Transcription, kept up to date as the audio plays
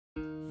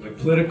My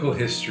political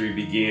history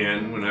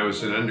began when I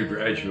was an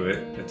undergraduate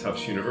at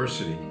Tufts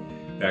University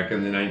back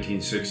in the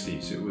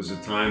 1960s. It was a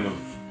time of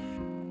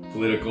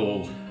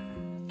political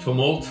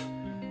tumult,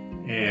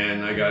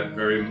 and I got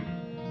very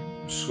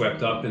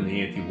swept up in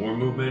the anti-war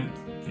movement,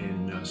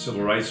 in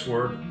civil rights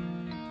work.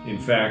 In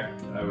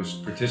fact, I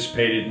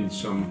participated in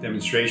some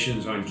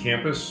demonstrations on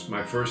campus.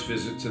 My first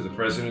visit to the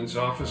president's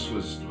office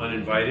was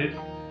uninvited.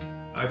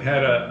 I've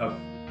had a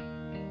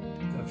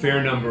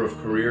fair number of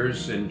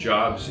careers and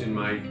jobs in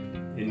my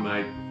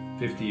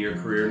 50-year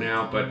career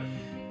now, but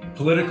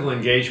political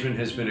engagement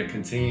has been a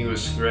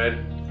continuous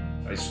thread.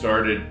 I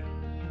started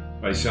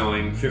by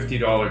selling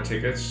 $50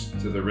 tickets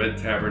to the Red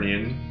Tavern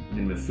Inn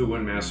in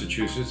Methuen,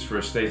 Massachusetts for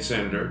a state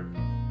senator.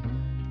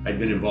 I'd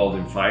been involved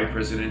in 5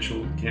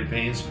 presidential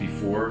campaigns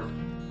before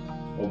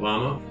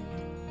Obama.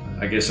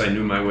 I guess I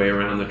knew my way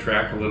around the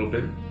track a little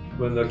bit.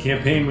 When the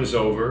campaign was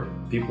over,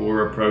 people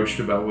were approached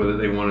about whether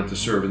they wanted to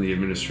serve in the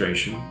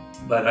administration.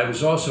 But I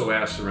was also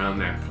asked around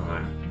that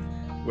time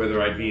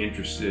whether I'd be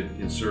interested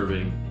in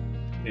serving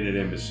in an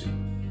embassy.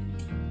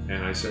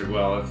 And I said,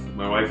 well, if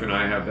my wife and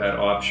I have that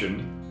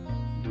option,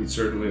 we'd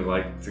certainly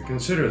like to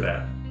consider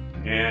that.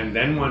 And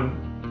then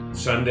one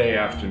Sunday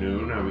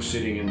afternoon, I was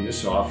sitting in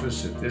this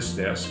office at this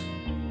desk.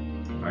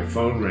 My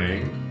phone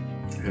rang,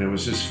 and it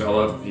was this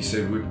fella. He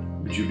said,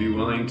 would you be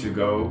willing to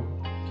go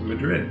to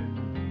Madrid?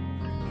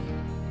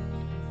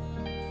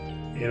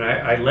 And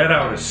I let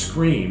out a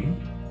scream.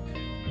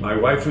 My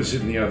wife was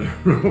in the other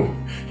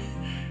room,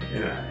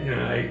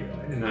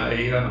 and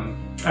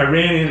I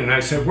ran in and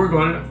I said, we're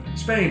going to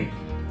Spain.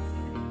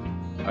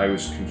 I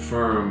was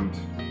confirmed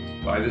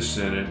by the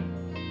Senate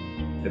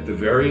at the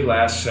very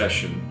last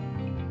session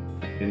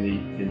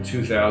in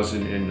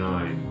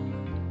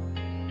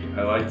 2009.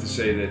 I like to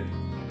say that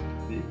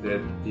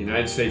the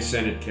United States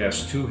Senate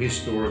cast 2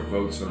 historic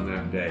votes on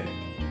that day.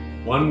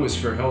 One was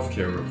for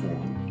healthcare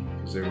reform,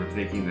 because they were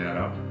taking that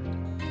up,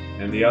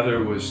 and the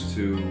other was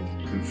to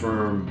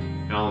confirm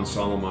Alan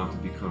Solomont to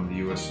become the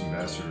U.S.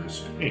 ambassador to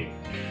Spain.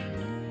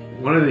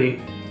 One of the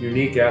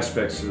unique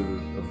aspects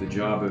of the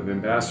job of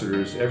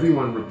ambassadors,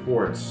 everyone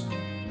reports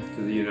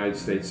to the United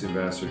States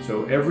ambassador.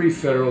 So every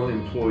federal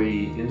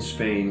employee in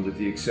Spain, with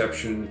the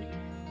exception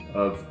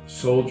of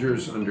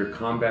soldiers under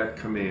combat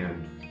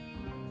command,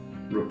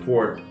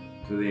 report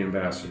to the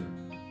ambassador.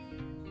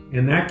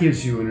 And that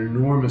gives you an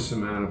enormous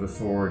amount of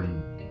authority.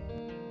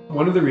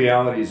 One of the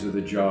realities of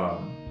the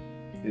job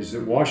is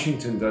that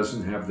Washington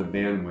doesn't have the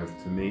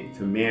bandwidth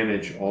to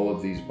manage all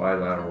of these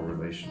bilateral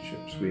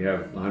relationships. We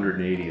have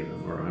 180 of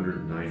them, or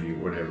 190, or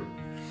whatever.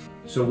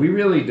 So we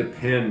really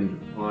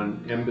depend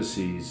on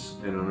embassies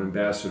and on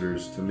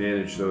ambassadors to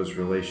manage those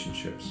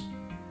relationships.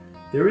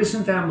 There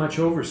isn't that much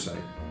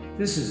oversight.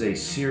 This is a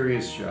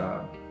serious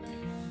job.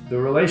 The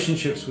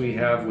relationships we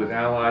have with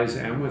allies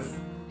and with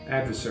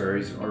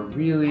adversaries are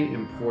really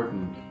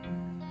important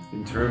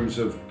in terms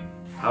of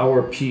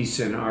our peace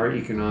and our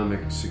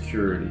economic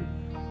security.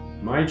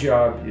 My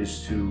job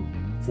is to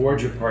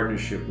forge a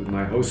partnership with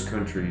my host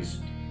countries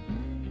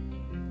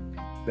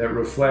that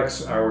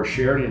reflects our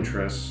shared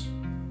interests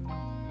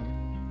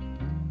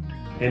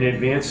and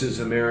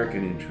advances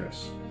American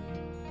interests.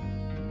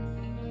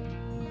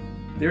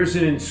 There's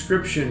an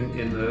inscription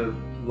in the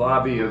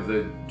lobby of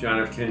the John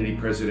F. Kennedy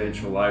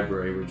Presidential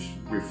Library which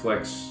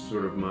reflects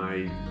sort of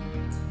my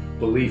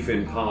belief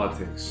in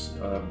politics.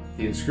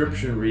 The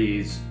inscription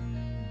reads,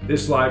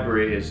 "This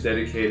library is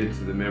dedicated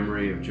to the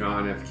memory of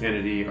John F.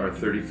 Kennedy, our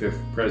 35th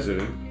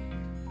president,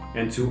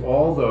 and to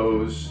all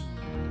those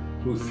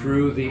who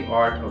through the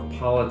art of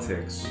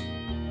politics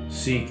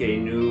seek a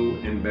new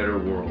and better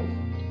world."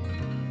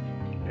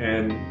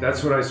 And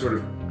that's what I sort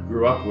of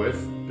grew up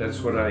with.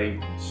 That's what I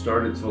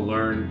started to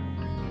learn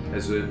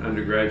as an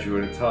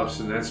undergraduate at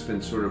Tufts, and that's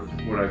been sort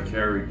of what I've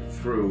carried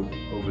through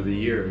over the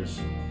years.